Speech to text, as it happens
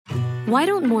Why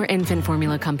don't more infant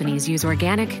formula companies use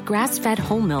organic, grass-fed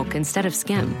whole milk instead of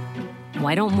skim?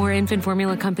 Why don't more infant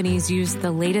formula companies use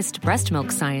the latest breast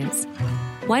milk science?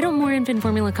 Why don't more infant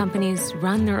formula companies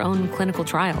run their own clinical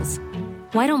trials?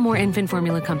 Why don't more infant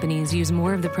formula companies use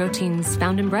more of the proteins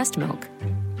found in breast milk?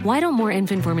 Why don't more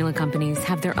infant formula companies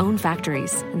have their own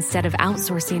factories instead of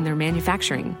outsourcing their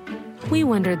manufacturing? We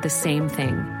wondered the same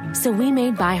thing. So we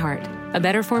made ByHeart, a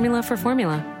better formula for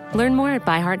formula. Learn more at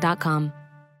byheart.com.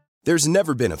 There's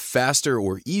never been a faster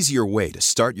or easier way to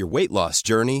start your weight loss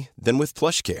journey than with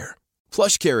PlushCare.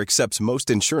 PlushCare accepts most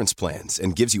insurance plans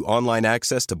and gives you online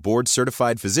access to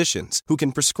board-certified physicians who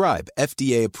can prescribe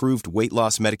FDA-approved weight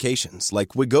loss medications like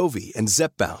Wegovy and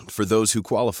Zepbound for those who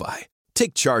qualify.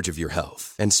 Take charge of your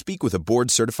health and speak with a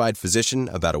board-certified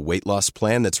physician about a weight loss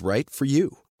plan that's right for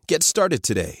you. Get started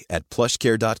today at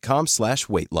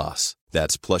plushcare.com/weight loss.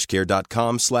 That's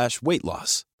plushcare.com/weight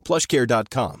loss.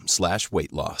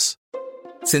 plushcare.com/weight loss.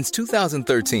 Since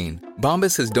 2013,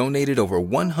 Bombas has donated over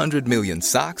 100 million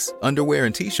socks, underwear,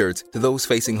 and T-shirts to those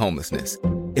facing homelessness.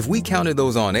 If we counted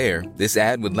those on air, this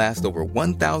ad would last over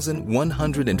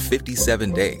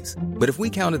 1,157 days. But if we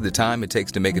counted the time it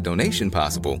takes to make a donation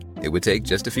possible, it would take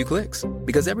just a few clicks.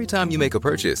 Because every time you make a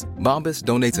purchase, Bombas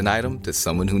donates an item to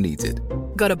someone who needs it.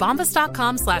 Go to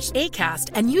bombas.com/ACAST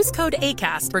and use code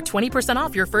ACAST for 20%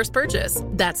 off your first purchase.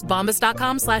 That's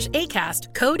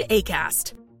bombas.com/ACAST, code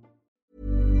ACAST.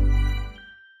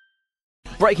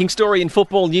 Breaking story in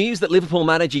football news that Liverpool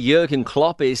manager Jurgen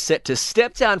Klopp is set to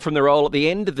step down from the role at the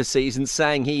end of the season,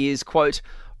 saying he is, quote,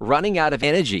 running out of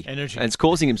energy. And it's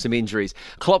causing him some injuries.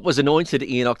 Klopp was anointed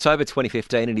in October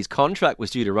 2015 and his contract was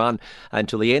due to run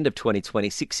until the end of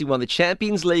 2026. He won the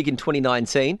Champions League in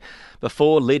 2019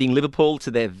 before leading Liverpool to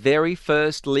their very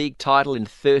first league title in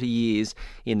 30 years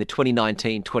in the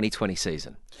 2019-2020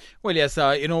 season. Well, yes,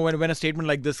 when a statement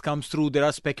like this comes through, there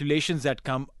are speculations that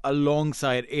come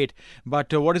alongside it.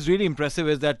 But what is really impressive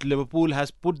is that Liverpool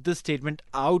has put this statement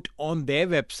out on their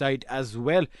website as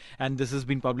well. And this has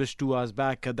been published 2 hours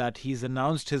back that he's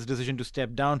announced his decision to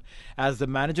step down as the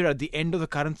manager at the end of the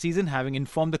current season, having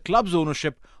informed the club's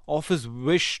ownership of his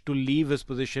wish to leave his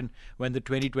position when the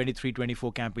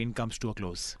 2023-24 campaign comes to a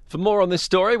close. For more on this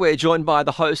story, we're joined by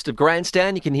the host of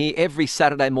Grandstand. You can hear every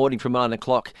Saturday morning from 9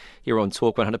 o'clock here on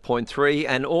Talk 100.3,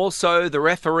 and also the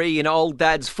referee in Old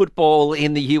Dad's football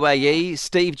in the UAE,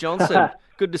 Steve Johnston.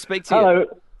 Good to speak to you. Hello.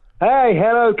 Hey,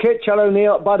 hello, Kitch. Hello,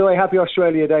 Neil. By the way, happy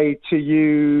Australia Day to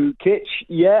you, Kitch.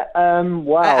 Yeah,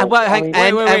 wow.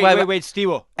 Wait,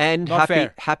 Steve-o. And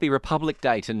happy Republic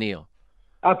Day to Neil.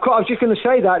 I was just going to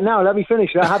say that now. Let me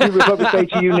finish that. Happy Republic Day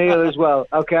to you, Neil, as well.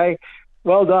 Okay?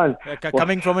 Well done.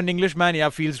 Coming from an Englishman,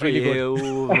 feels really good. Here we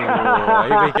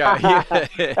go.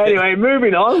 Anyway,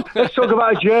 moving on. Let's talk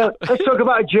about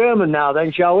German now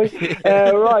then, shall we?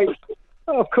 Right.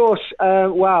 Of course.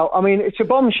 Wow. I mean, it's a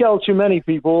bombshell to many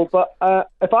people, but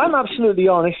if I'm absolutely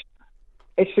honest,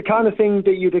 it's the kind of thing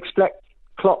that you'd expect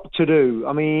Klopp to do.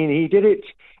 I mean, he did it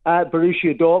at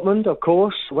Borussia Dortmund, of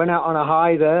course, went out on a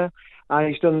high there. And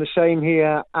he's done the same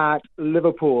here at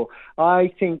Liverpool. I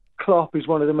think Klopp is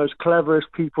one of the most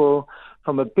cleverest people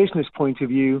from a business point of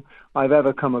view I've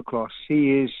ever come across.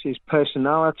 His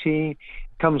personality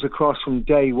comes across from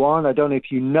day one. I don't know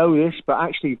if you know this, but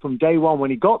actually from day one when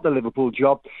he got the Liverpool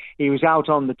job, he was out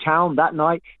on the town that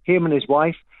night, him and his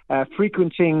wife,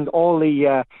 frequenting all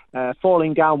the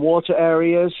falling down water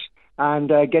areas and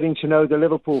getting to know the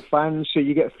Liverpool fans. So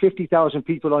you get 50,000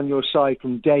 people on your side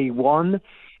from day one.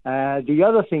 The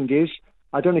other thing is,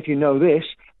 I don't know if you know this,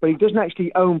 but he doesn't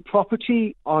actually own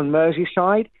property on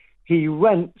Merseyside. He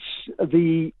rents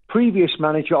the previous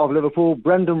manager of Liverpool,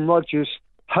 Brendan Rodgers'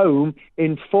 home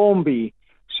in Formby.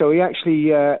 So he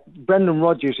actually, Brendan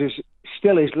Rodgers is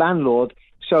still his landlord.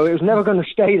 So he was never going to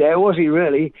stay there, was he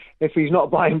really, if he's not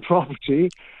buying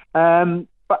property?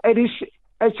 But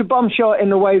it's a bombshell in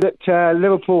the way that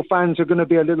Liverpool fans are going to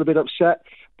be a little bit upset.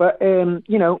 But,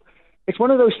 it's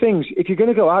one of those things. If you're going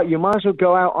to go out, you might as well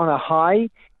go out on a high.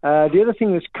 The other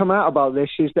thing that's come out about this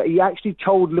is that he actually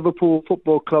told Liverpool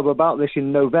Football Club about this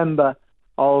in November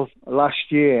of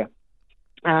last year.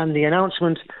 And the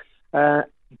announcement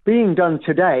being done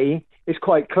today is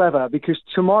quite clever because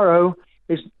tomorrow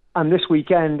and this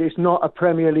weekend is not a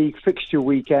Premier League fixture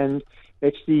weekend.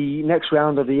 It's the next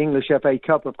round of the English FA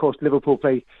Cup. Of course, Liverpool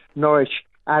play Norwich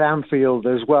at Anfield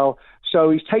as well. So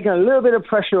he's taken a little bit of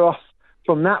pressure off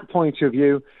from that point of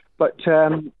view. But,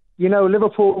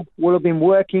 Liverpool will have been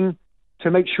working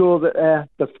to make sure that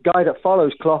the guy that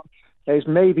follows Klopp is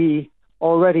maybe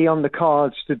already on the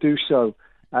cards to do so.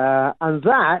 And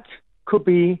that could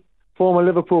be former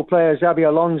Liverpool player Xabi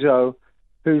Alonso,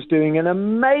 who's doing an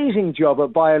amazing job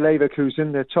at Bayer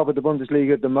Leverkusen. They're top of the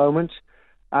Bundesliga at the moment.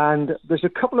 And there's a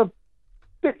couple of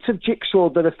bits of jigsaw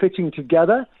that are fitting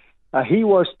together. He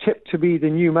was tipped to be the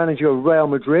new manager of Real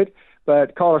Madrid,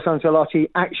 but Carlos Ancelotti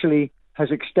actually has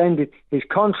extended his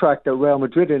contract at Real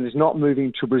Madrid and is not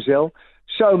moving to Brazil.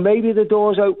 So maybe the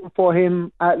door's open for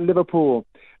him at Liverpool.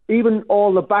 Even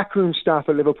all the backroom staff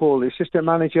at Liverpool, the assistant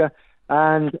manager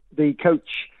and the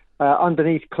coach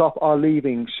underneath Klopp are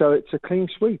leaving. So it's a clean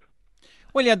sweep.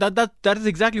 Well, yeah, that is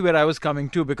exactly where I was coming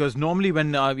to, because normally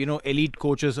when elite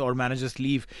coaches or managers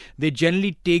leave, they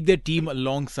generally take their team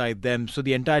alongside them, so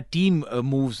the entire team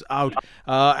moves out.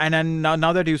 And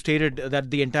now that you stated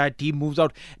that the entire team moves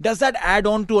out, does that add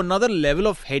on to another level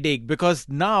of headache? Because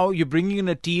now you're bringing in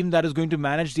a team that is going to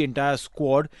manage the entire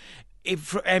squad.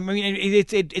 It's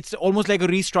almost like a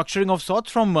restructuring of sorts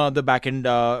from the back end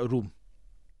room.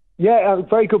 Yeah,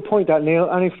 very good point, that Neil.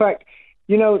 And in fact,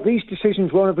 these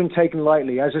decisions won't have been taken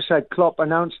lightly. As I said, Klopp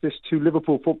announced this to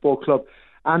Liverpool Football Club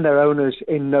and their owners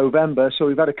in November. So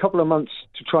we've had a couple of months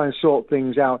to try and sort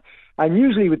things out. And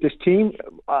usually with this team,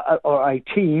 or a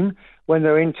team, when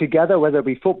they're in together, whether it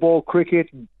be football, cricket,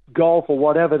 golf, or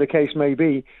whatever the case may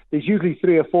be, there's usually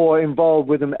 3 or 4 involved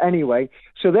with them anyway.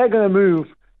 So they're going to move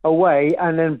away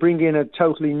and then bring in a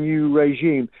totally new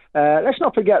regime. Let's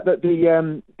not forget that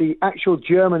the actual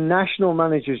German national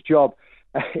manager's job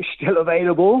is still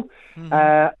available,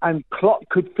 and Klopp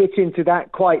could fit into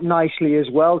that quite nicely as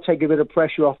well, take a bit of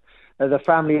pressure off the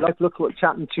family life. Look what's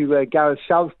happened to Gareth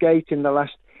Southgate in the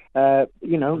last 10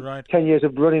 years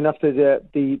of running after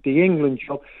the England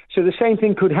job. So the same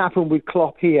thing could happen with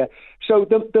Klopp here. So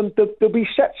there'll be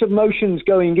sets of motions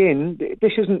going in.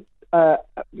 This isn't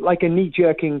like a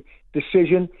knee-jerking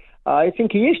decision. I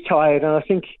think he is tired, and I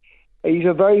think he's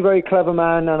a very, very clever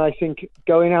man, and I think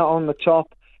going out on the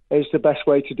top is the best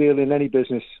way to deal in any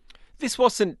business. This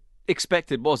wasn't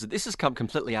expected, was it? This has come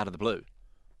completely out of the blue.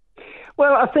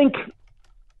 Well, I think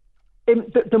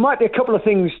there might be a couple of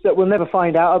things that we'll never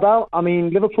find out about. I mean,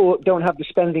 Liverpool don't have the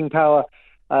spending power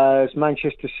as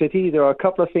Manchester City. There are a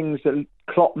couple of things that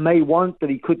Klopp may want that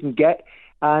he couldn't get.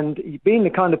 And being the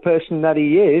kind of person that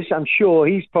he is, I'm sure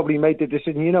he's probably made the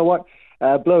decision, you know what,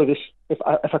 blow this. If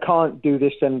I can't do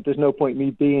this, then there's no point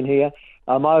me being here.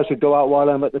 I might as well go out while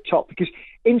I'm at the top. Because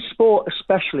in sport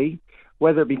especially,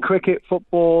 whether it be cricket,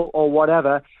 football or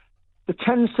whatever, there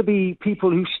tends to be people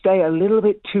who stay a little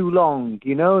bit too long.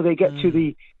 They get to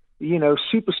the,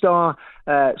 superstar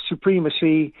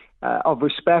supremacy of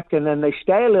respect, and then they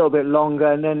stay a little bit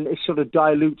longer, and then it sort of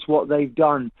dilutes what they've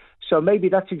done. So maybe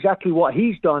that's exactly what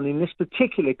he's done in this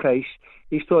particular case.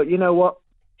 He's thought, you know what,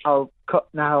 I'll cut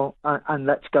now and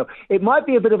let's go. It might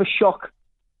be a bit of a shock,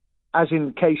 as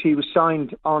in case he was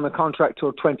signed on a contract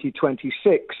till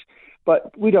 2026,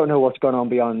 but we don't know what's gone on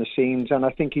behind the scenes, and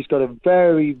I think he's got a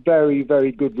very, very,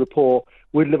 very good rapport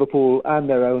with Liverpool and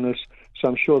their owners, so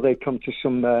I'm sure they've come to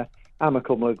some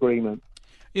amicable agreement.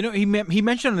 He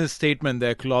mentioned in his statement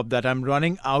there, Klopp, that I'm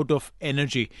running out of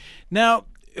energy. Now,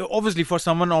 obviously, for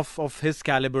someone of his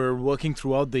caliber working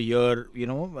throughout the year,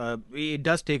 it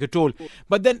does take a toll.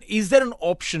 But then, is there an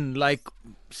option like,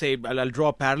 say, I'll draw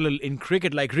a parallel in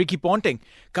cricket, like Ricky Ponting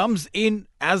comes in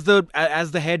as the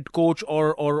head coach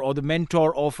or the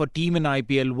mentor of a team in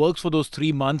IPL, works for those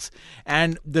 3 months,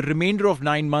 and the remainder of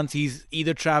 9 months he's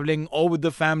either traveling or with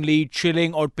the family,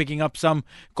 chilling or picking up some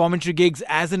commentary gigs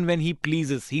as and when he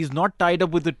pleases. He's not tied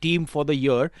up with the team for the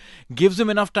year, gives him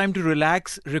enough time to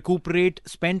relax, recuperate,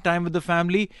 spend time with the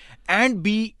family, and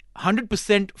be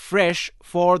 100% fresh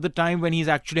for the time when he's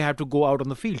actually had to go out on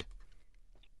the field.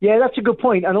 Yeah, that's a good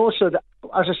point. And also,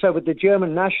 as I said, with the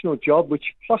German national job, which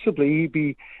possibly he'd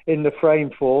be in the frame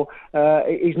for,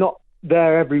 he's not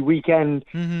there every weekend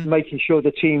making sure the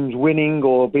team's winning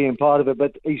or being part of it,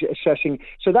 but he's assessing.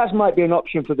 So that might be an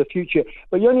option for the future.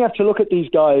 But you only have to look at these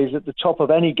guys at the top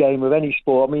of any game of any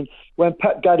sport. I mean, when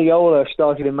Pep Guardiola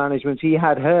started in management, he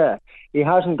had hair. He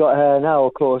hasn't got hair now,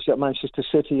 of course, at Manchester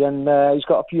City, and he's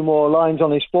got a few more lines on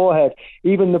his forehead.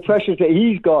 Even the pressures that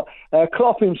he's got,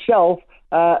 Klopp himself,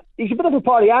 he's a bit of a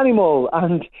party animal,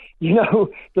 and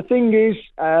the thing is,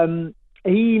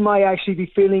 he might actually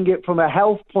be feeling it from a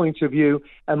health point of view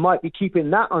and might be keeping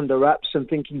that under wraps and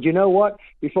thinking, you know what,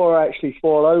 before I actually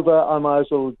fall over, I might as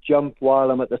well jump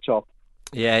while I'm at the top.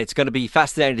 Yeah, it's going to be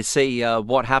fascinating to see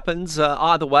what happens.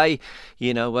 Either way,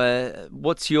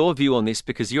 what's your view on this?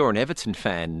 Because you're an Everton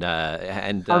fan,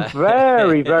 and I'm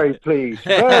very, very pleased.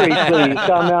 Very pleased.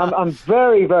 I'm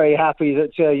very, very happy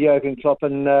that Jurgen Klopp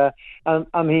and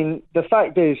I mean, the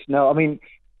fact is,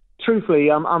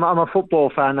 truthfully, I'm a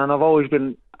football fan, and I've always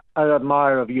been an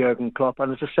admirer of Jurgen Klopp.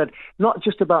 And as I said, not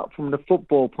just about from the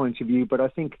football point of view, but I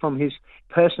think from his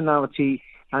personality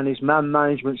and his man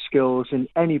management skills in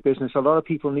any business. A lot of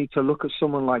people need to look at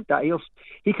someone like that.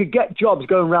 He could get jobs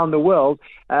going around the world,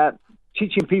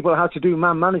 teaching people how to do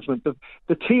man management.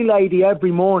 The tea lady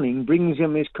every morning brings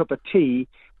him his cup of tea,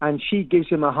 and she gives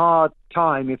him a hard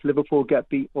time if Liverpool get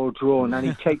beat or drawn, and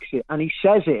he takes it, and he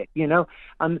says it,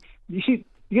 And you see,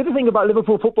 the other thing about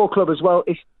Liverpool Football Club as well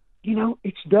is,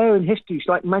 it's there in history. It's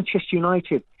like Manchester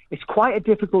United. It's quite a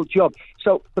difficult job.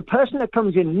 So the person that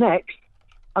comes in next,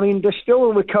 I mean, they're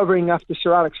still recovering after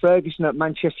Sir Alex Ferguson at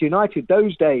Manchester United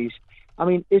those days. I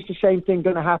mean, is the same thing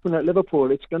going to happen at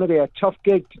Liverpool? It's going to be a tough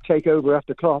gig to take over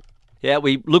after Klopp. Yeah,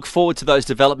 we look forward to those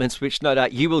developments, which no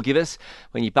doubt you will give us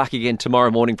when you're back again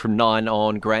tomorrow morning from 9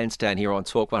 on Grandstand here on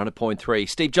Talk 100.3.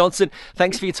 Steve Johnston,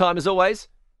 thanks for your time as always.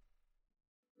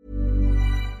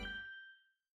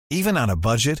 Even on a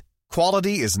budget,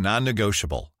 quality is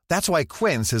non-negotiable. That's why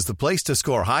Quince is the place to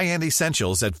score high-end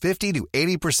essentials at 50 to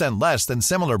 80% less than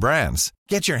similar brands.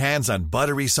 Get your hands on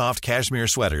buttery soft cashmere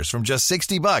sweaters from just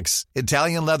 $60,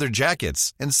 Italian leather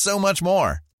jackets, and so much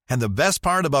more. And the best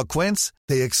part about Quince,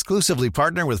 they exclusively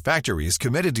partner with factories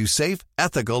committed to safe,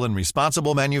 ethical, and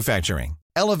responsible manufacturing.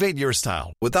 Elevate your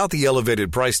style without the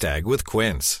elevated price tag with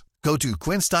Quince. Go to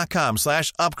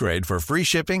quince.com/upgrade for free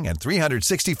shipping and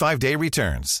 365-day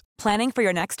returns. Planning for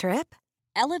your next trip?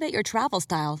 Elevate your travel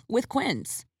style with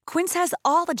Quince. Quince has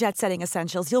all the jet-setting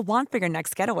essentials you'll want for your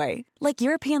next getaway, like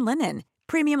European linen,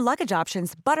 premium luggage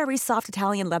options, buttery soft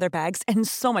Italian leather bags, and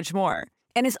so much more.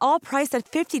 And is all priced at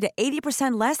 50 to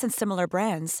 80% less than similar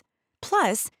brands.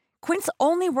 Plus, Quince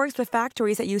only works with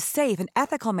factories that use safe and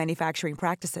ethical manufacturing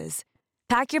practices.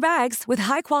 Pack your bags with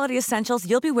high-quality essentials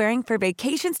you'll be wearing for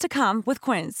vacations to come with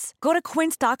Quince. Go to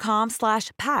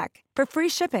quince.com/pack for free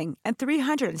shipping and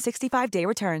 365-day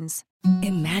returns.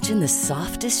 Imagine the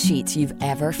softest sheets you've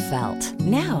ever felt.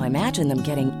 Now imagine them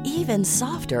getting even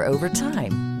softer over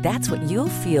time. That's what you'll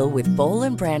feel with Boll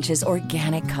 & Branch's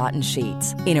organic cotton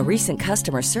sheets. In a recent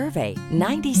customer survey,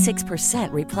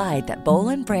 96% replied that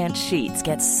Boll & Branch sheets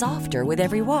get softer with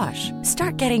every wash.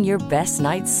 Start getting your best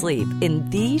night's sleep in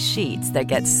these sheets that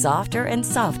get softer and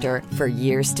softer for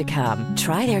years to come.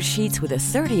 Try their sheets with a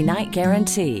 30-night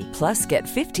guarantee. Plus, get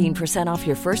 15% off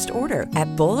your first order at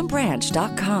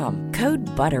bollandbranch.com. Code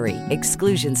BUTTERY.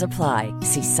 Exclusions apply.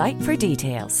 See site for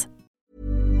details.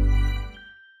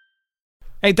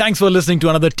 Hey, thanks for listening to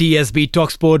another TSB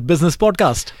TalkSport Business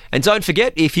Podcast. And don't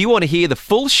forget, if you want to hear the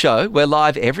full show, we're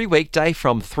live every weekday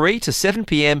from 3 to 7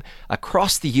 p.m.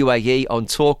 across the UAE on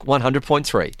Talk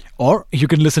 100.3. Or you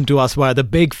can listen to us via the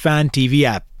Big Fan TV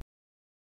app.